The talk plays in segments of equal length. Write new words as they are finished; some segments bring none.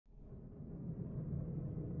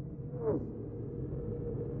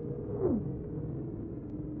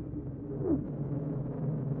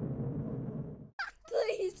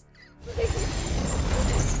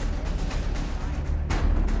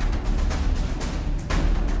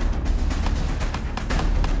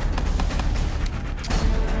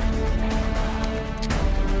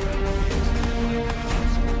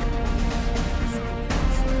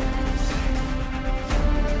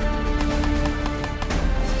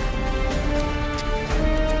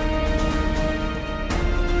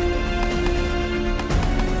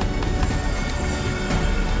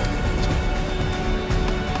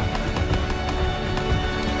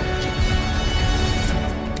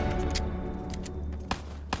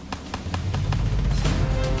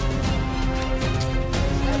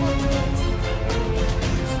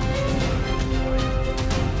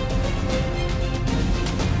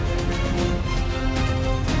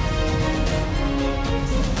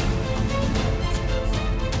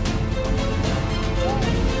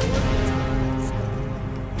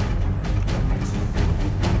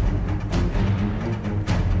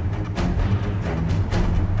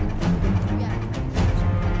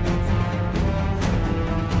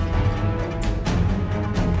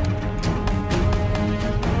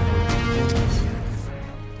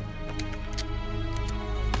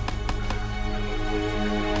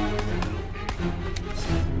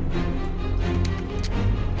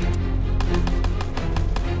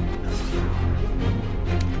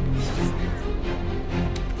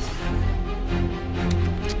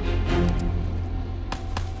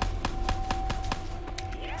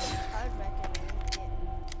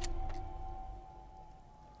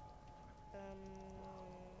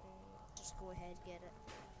head get it.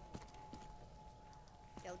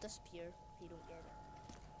 It'll disappear if you don't get it.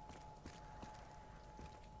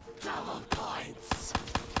 Double points!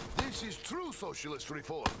 This is true socialist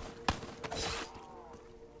reform.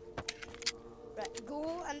 Right,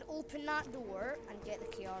 go and open that door and get the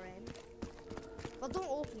KRM. Well, don't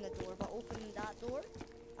open the door, but open that door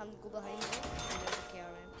and go behind it and get the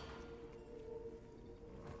KRM.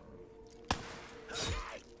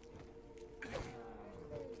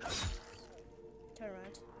 Turn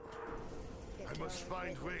around. I must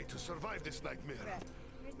find way to survive this nightmare. Right.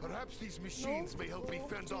 Perhaps these machines may help me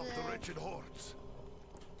fend off the wretched hordes.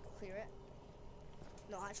 Clear it.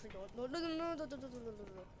 No, actually don't. No.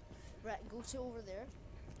 Right, go to over there,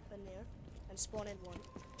 in there, and spawn in one.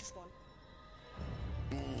 Just one.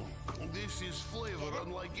 This is flavor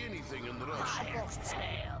unlike anything in the rush.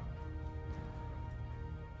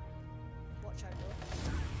 Watch out, though.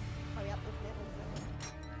 Hurry up, open it.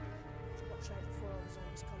 Watch out before all the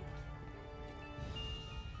zombies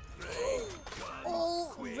come.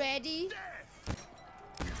 All ready.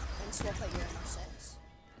 And swap out your anaversaries.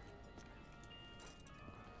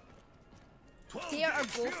 They are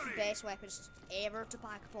both the best weapons ever to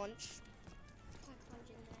pack a punch.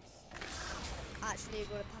 Actually, you're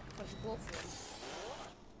going to pack a punch both of them.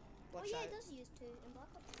 Watch out. It does use two in Black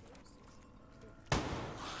Ops.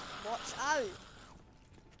 Watch out!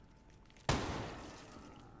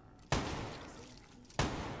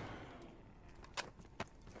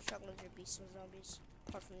 Shotguns are beasts with zombies,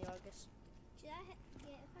 apart from the Argus. Should I get a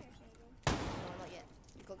fire shotgun? No, not yet.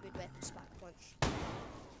 You've got good weapons to pack a punch.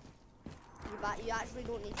 You actually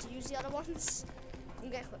don't need to use the other ones. You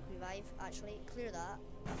can get a quick revive, actually. Clear that.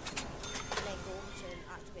 And then go to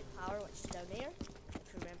activate power, which is down there.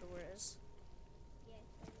 If you remember where it is. Yeah,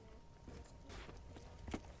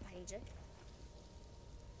 Behind you. You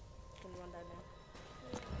can run down there.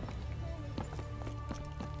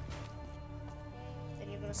 Then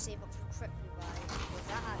you're going to save up for quick revive. Because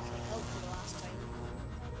that actually helped you the last time.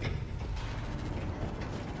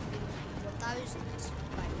 You're 1,000.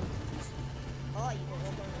 Oh, you got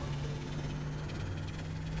one more.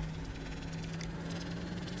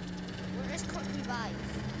 Where is quick revive?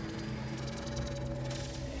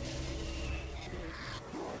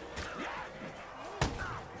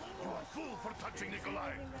 You are a fool for touching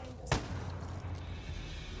Nikolai.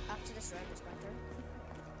 After this round, Inspector.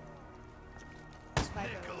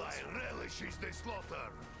 Nikolai relishes the slaughter.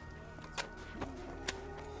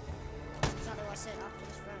 That's exactly what I said after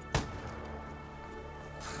this round.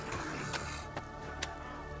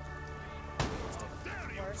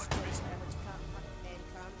 Worst place ever to camp and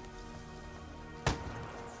camp.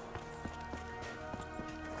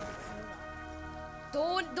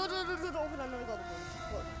 Don't open another gobble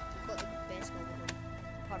room. We've got the best gobble room.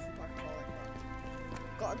 Apart from Park Toilet.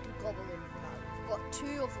 Got a good gobble room for that. We've got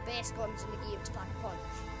two of the best guns in the game to pack a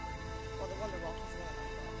punch. Or the Wonder Waffle for one.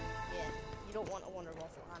 Yeah, you don't want a Wonder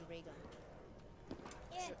Waffle and ray gun.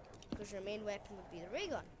 Yeah. Because your main weapon would be the ray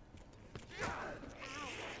gun.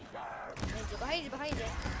 Behind you. You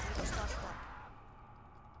got splash attack.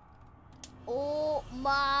 Oh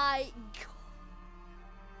my god.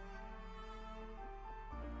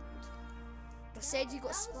 I said you got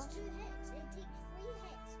That splash. was 2 hits. It takes 3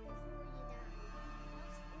 hits before you die.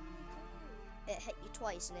 That's only 2. It hit you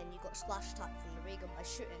twice and then you got splash attack from the ray gun by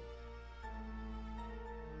shooting.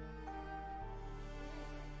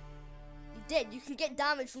 You did. You can get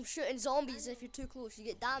damage from shooting zombies if you're too close. You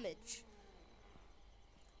get damage.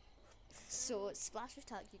 So it's splash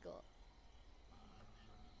attack you got.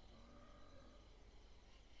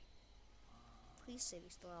 Please say we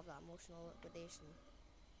still have that emotional liquidation.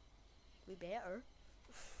 We better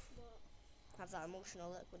have that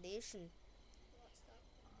emotional liquidation. What's that?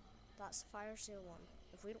 That's the fire sale one.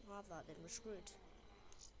 If we don't have that, then we're screwed.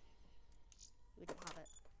 We don't have it.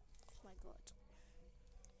 Oh my god.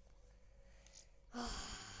 Oh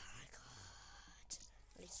my god.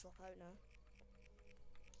 I need to swap out now.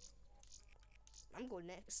 I'm going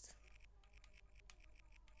next.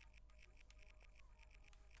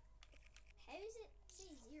 How does it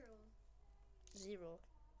say 0? 0.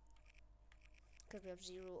 Because we have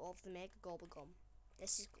 0 of the Mega Gobble Gum.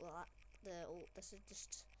 This is this is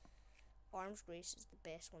just Arms Grace is the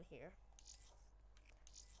best one here.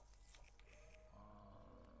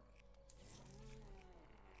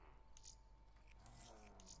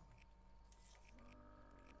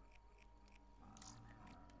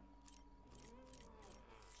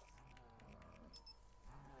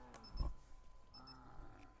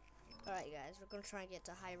 Alright guys, we're gonna try and get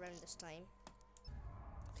to high round this time.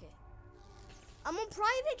 Okay. I'm on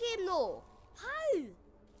private game though! How?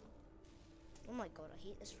 Oh my god, I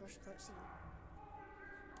hate this first cutscene.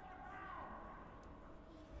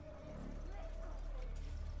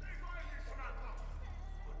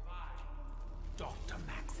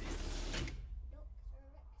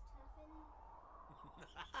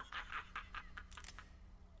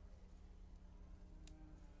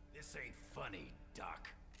 This ain't funny, Doc.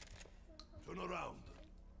 Turn around.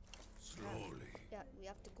 Slowly. Yeah, we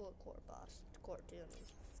have to go to court, boss. To court, too.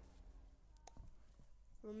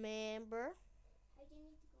 Remember? How do you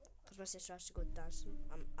need to go? Because my sister has to go dancing.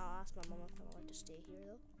 I'll ask my mom if I want to stay here,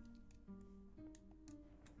 though.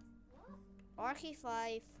 Archie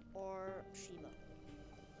 5 or Shiva.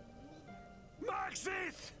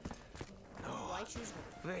 Maxis! No. Why choose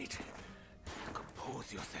one? Wait.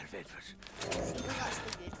 Compose yourself, Edward. Shiva's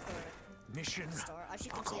actually good for Mission a start. As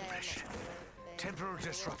you can see, I am accomplished. not Temporary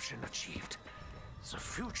disruption achieved. The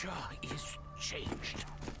future is changed.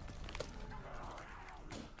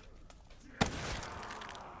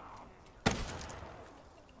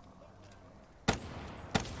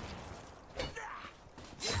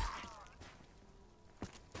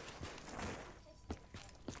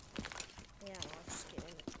 Yeah, I'll just get in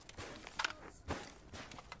it.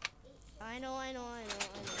 I know.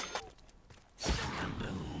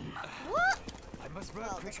 What? I must work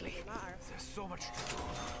Well, it doesn't quickly. really matter. There's so much to do.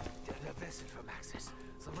 The vessel from access,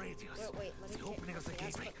 the radios, Wait, let me the opening of the okay,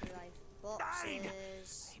 gateway. Nine!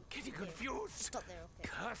 Boxes. I'm getting confused. Stop there, okay.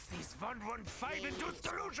 Curse these 115 induced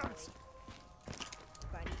delusions!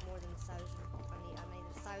 But I need more than 1,000. I need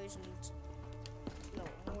 1,000. No,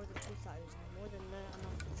 more than 2,000. More than enough.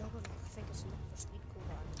 Juggernaut. I think it's enough for speed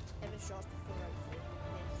combat. Every shot before round 3.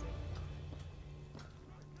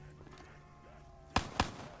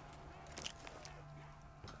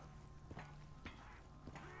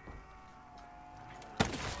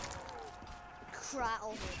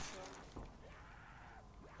 Crattle.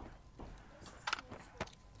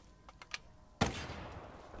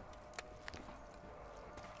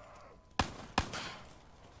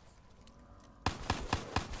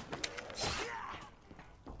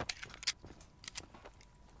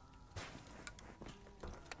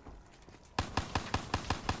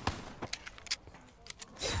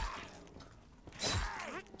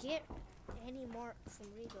 Can't get any mark from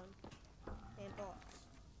Regun and box.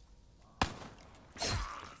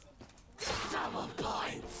 Double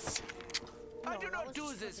points! I No, do that not was do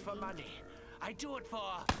just this for for the money. I do it for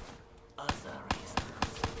other reasons.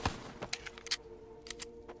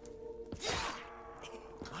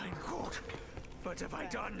 Mein Gott! What have I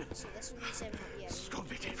done? So this would be 700. Yeah,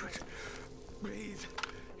 Stop it, Edward. Breathe.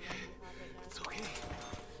 It's okay.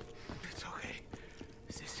 It's okay.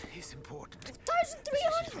 This is important. This is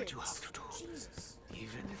 1,300. what you have to do. Jesus.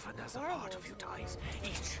 Even if another Horrible. part of you dies,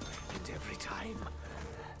 each and every time.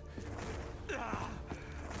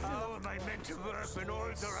 How am I meant to work when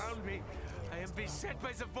all's around me? I am beset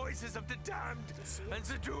by the voices of the damned and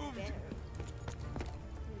the doomed. Better.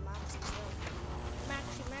 Max as well.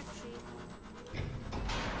 Maxi.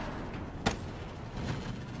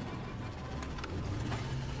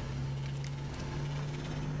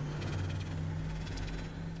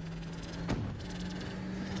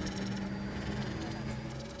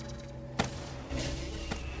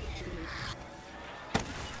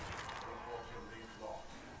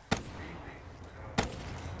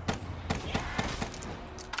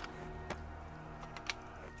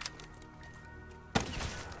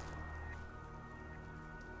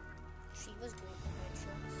 She was great for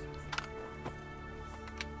headshots.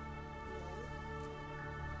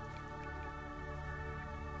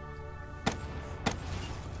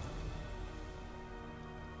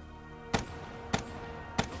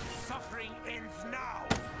 Suffering ends now.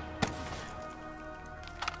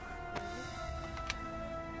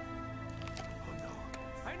 Oh no!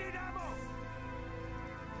 I need ammo.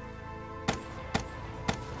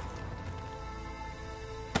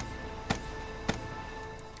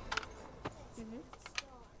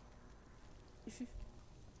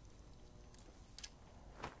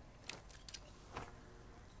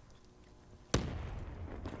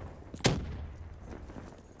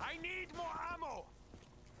 I need more ammo.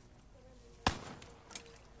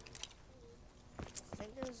 I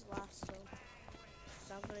think it was last so.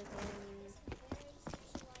 So I'm gonna go.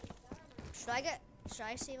 Should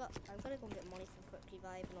I save up? I'm gonna go get money from Quick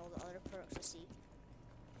Revive and all the other perks I see.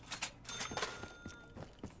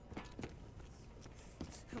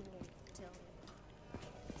 I won't tell you.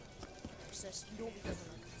 It's just, you don't be doing it.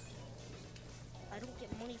 I don't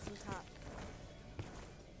get money from TAP.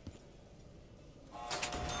 I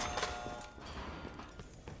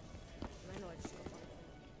know I just got money from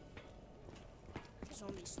it.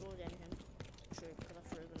 Zombie slowed anything. True, because I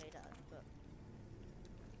threw a grenade at it, but.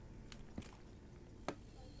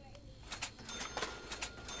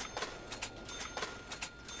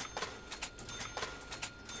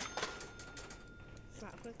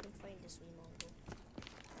 Right, I'm going to find this wee mongo.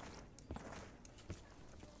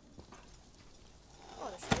 Oh,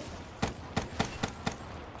 there's two.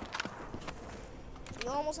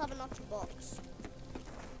 almost have enough for box.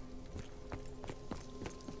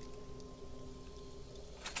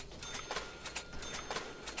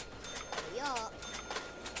 Hurry up.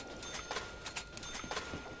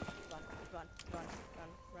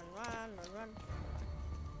 Run.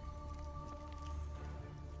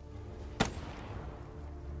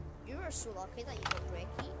 You were so lucky that you got Breaky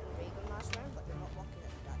and Reagan last round, but you're not lucky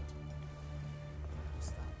that you died. What's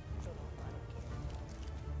that? I don't know, but I don't care.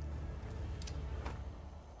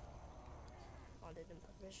 Landed in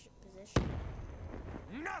position.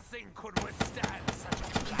 Nothing could withstand such a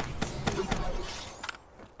blast.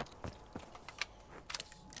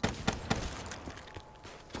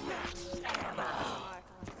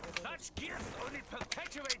 Such gifts only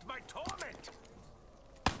perpetuate my torment.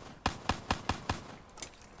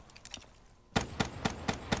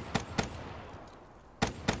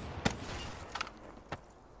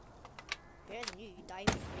 Better than you died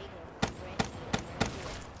with Reagan and Breaky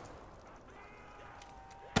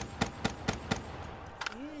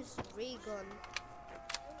and use Reagan.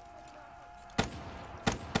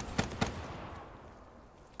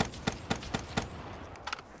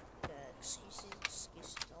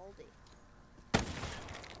 Excuses all day.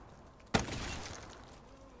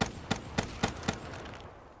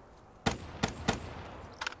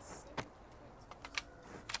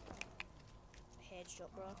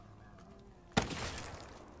 Headshot, bro.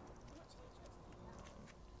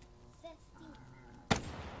 50.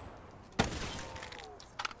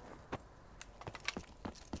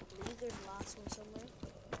 I believe there's the last one somewhere.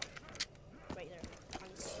 Right there. I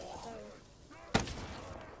need to slow it down.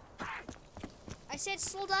 I said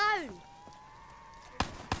slow down!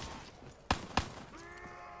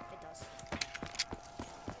 It does.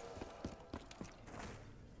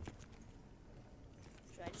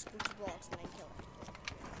 Should I just go to the box and then kill it?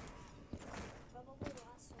 Probably the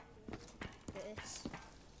last one. It is.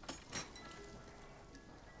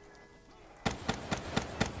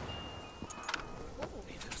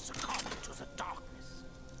 They will succumb to the darkness.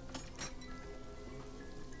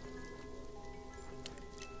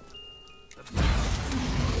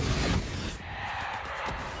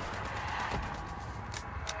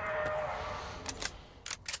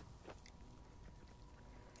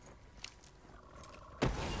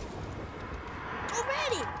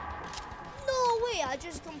 Already? No way, I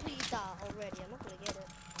just completed that already. I'm not gonna get it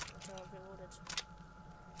until I've reloaded.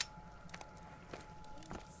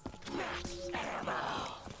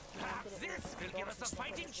 This will give us a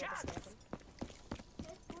fighting chance.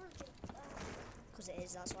 Because it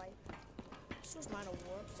is, that's why. It's just mine of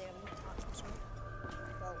war, because they have no tactics, right?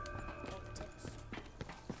 Well, politics.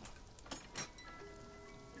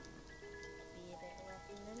 Be a better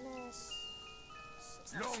weapon than this.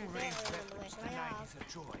 Long range weapons tonight is a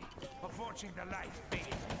joy of watching the light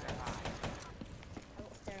fade from their eyes. I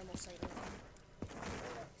got thermal sight on them.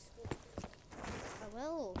 I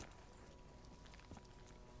will.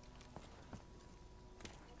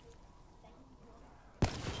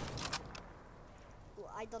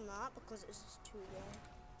 Well, I done that because it was just too long.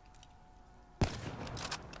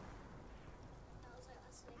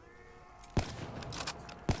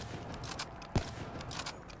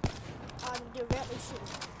 I'm directly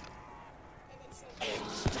shooting.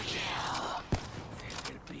 Insta-kill! There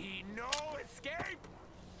will be no escape!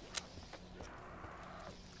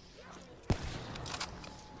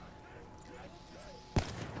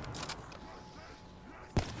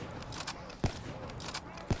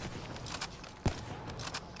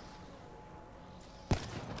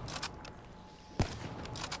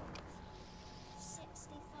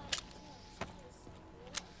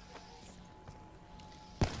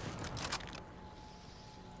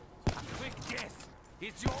 A quick death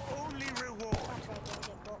is your only reward. That's why I don't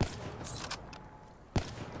get box ones.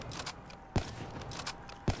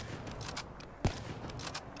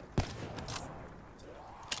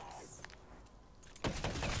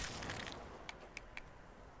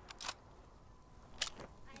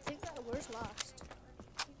 I think that where's last?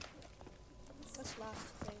 What's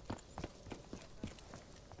last, I think?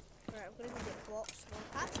 Right, I'm gonna go get box one.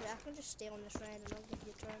 Actually, I can just stay on this round and I'll give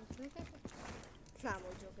you a turn. Nah, I'm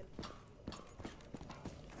only joking.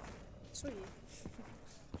 So you.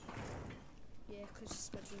 Yeah, because it's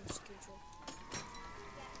my dream schedule.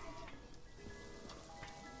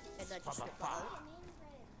 And I just swapped that out.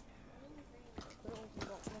 I don't open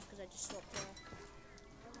box ones because I just swapped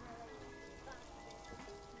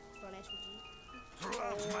for an SVG.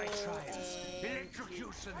 Throughout my trials,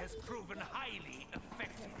 electrocution has proven highly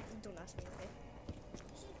effective. Don't ask me, okay?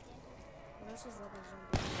 What else is rubber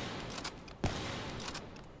zombie?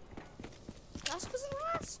 Last was the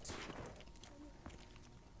last!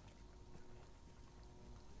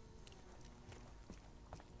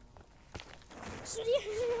 So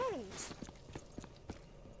around.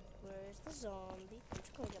 Where's the zombie? I'm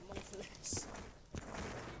just gonna get money for this.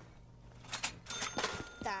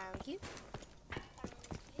 Thank you.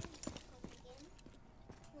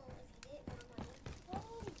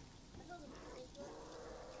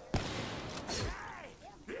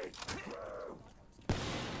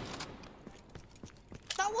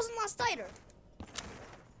 That wasn't last either.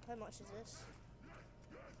 How much is this?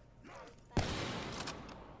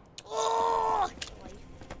 Oh! Life.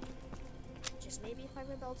 Just maybe if I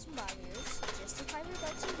rebuild some barriers. Just if I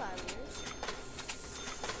rebuild some barriers.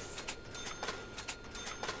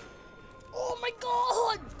 Oh my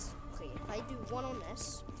god! Okay, if I do one on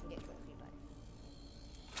this, I can get quickly back.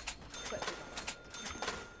 Quickly back.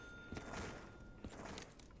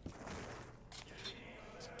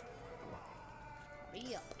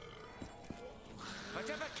 Hurry up.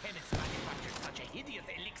 Whatever chemist manufactured such a hideous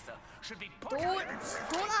elixir should be put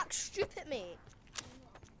Don't act stupid, mate.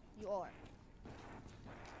 You are.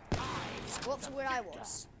 Just go up to where I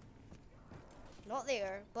was. Not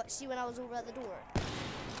there, but see when I was over at the door.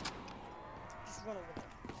 Just run over there.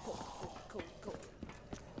 Go, go, go, go.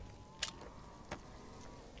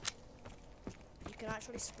 You can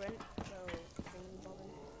actually sprint. So, thingy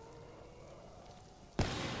bobbing.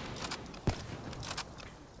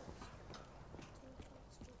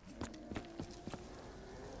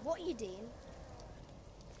 What are you doing?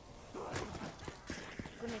 You're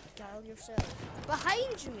gonna kill yourself.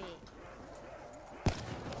 Behind you, mate.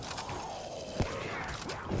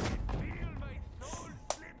 Feel my soul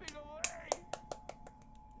slipping away.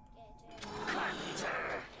 I live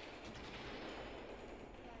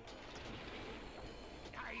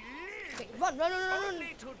Okay, run, run, run, run, run.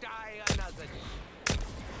 only to die another day.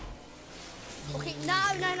 Okay,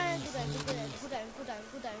 now, go down, go down, go down, go down, go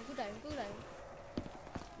down, go down, go down.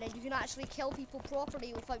 Then you can actually kill people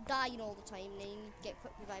properly without dying all the time, and then you get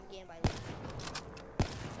quick revive again by the way.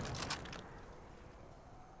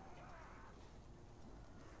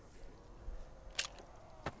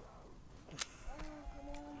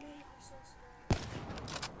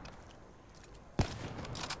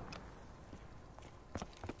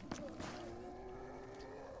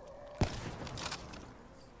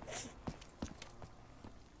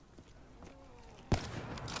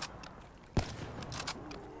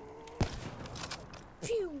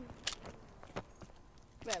 Pew!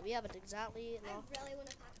 Right, we have it exactly enough. I really want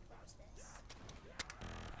to pack across this.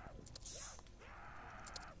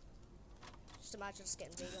 Just imagine us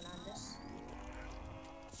getting big on Andis.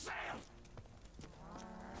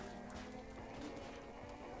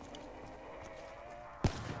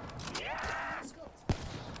 Let's go.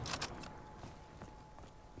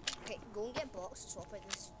 Okay, go and get box and swap out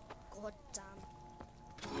this goddamn.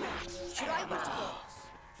 Should I go to box?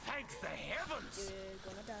 Thank the heavens! You're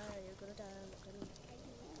gonna die, you're gonna die, look at me.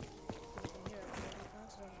 You can hear it really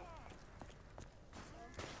fast, don't you?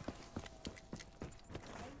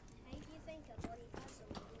 How do you think I've already had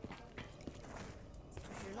some?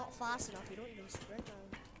 If you're not fast enough, you don't even sprint now.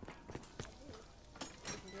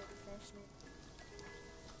 You can do it professionally.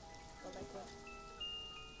 Go like that.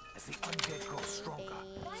 As the undead grow stronger,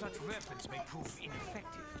 such weapons may prove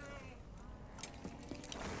ineffective.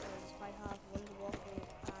 Because if I have Wonder Waffle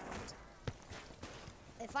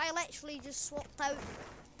and if I literally just swapped out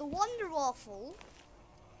the Wonder Waffle,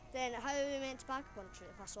 then how are we meant to back punch it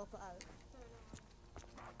if I swap it out?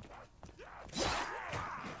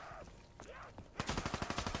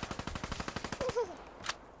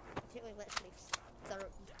 I think like literally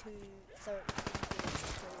 32 games to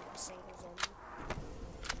kill a single zombie.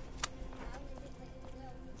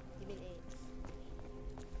 You mean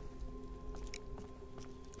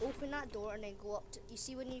 8? Open that door and then go up to. You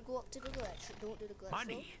see when you go up to the glitch? Don't do the glitch.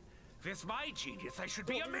 Money? With my genius, I should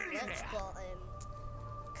Though. be Don't a do the millionaire. glitch,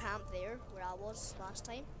 but camp there where I was last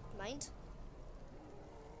time. Mind?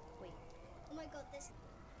 Wait. Oh my god, this.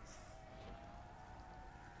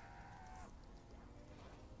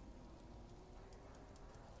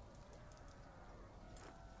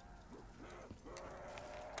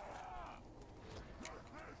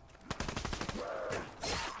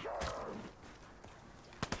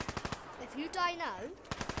 If you die now,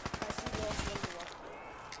 that's you lost Wonder Waffle.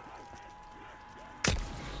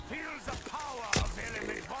 Feels the power of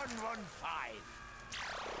element 115.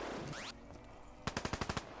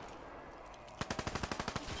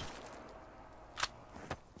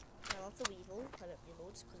 I love the Weevil when it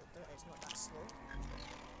reloads because it's not that slow.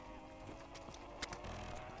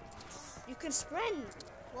 You can sprint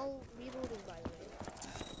while reloading, by the way.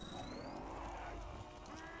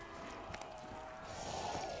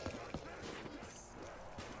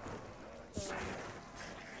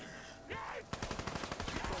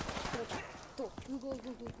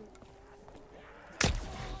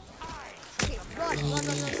 Run.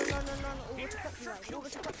 Over to quick revive. Over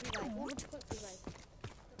to quick revive.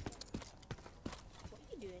 What are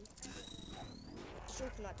you doing? Just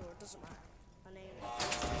open that door, it doesn't matter. And then over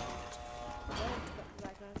to quick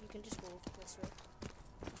revive now. You can just go this way.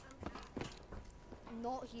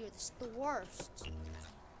 Not here, this is the worst.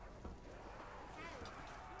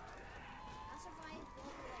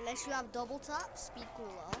 Unless you have double tap, speed cola,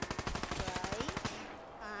 right,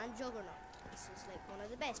 and juggernaut. This is like one of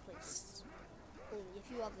the best places. Only if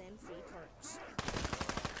you have them 3 perks.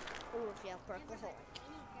 Or if you have Perkaholic.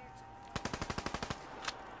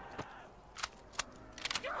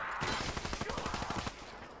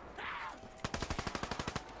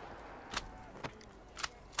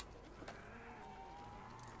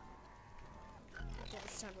 Don't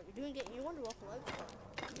understand what you're doing, getting your wonder waffle out.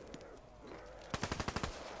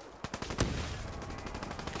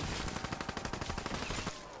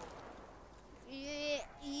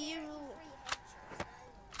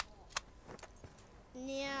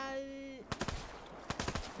 Now,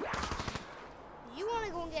 you want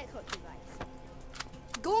to go and get quick revive.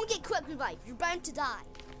 Go and get quick revive. You're bound to die.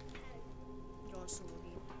 You don't sword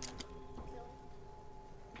you.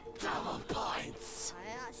 Double points.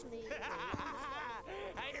 I actually.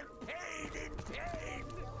 I am pain in pain.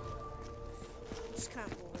 Just can't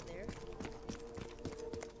go over there.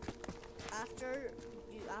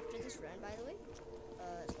 After this round, by the way,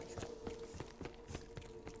 it's my shot.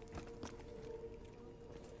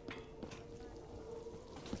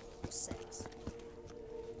 Six.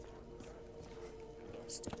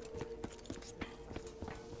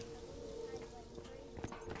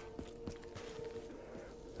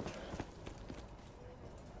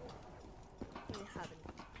 You haven't.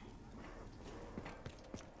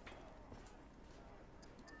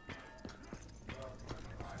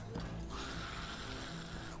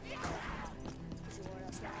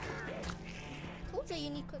 Told you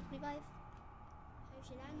need quick revive. How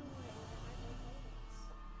should I know what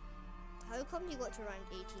How come you got to round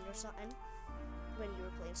 18 or something when you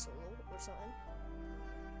were playing solo or something?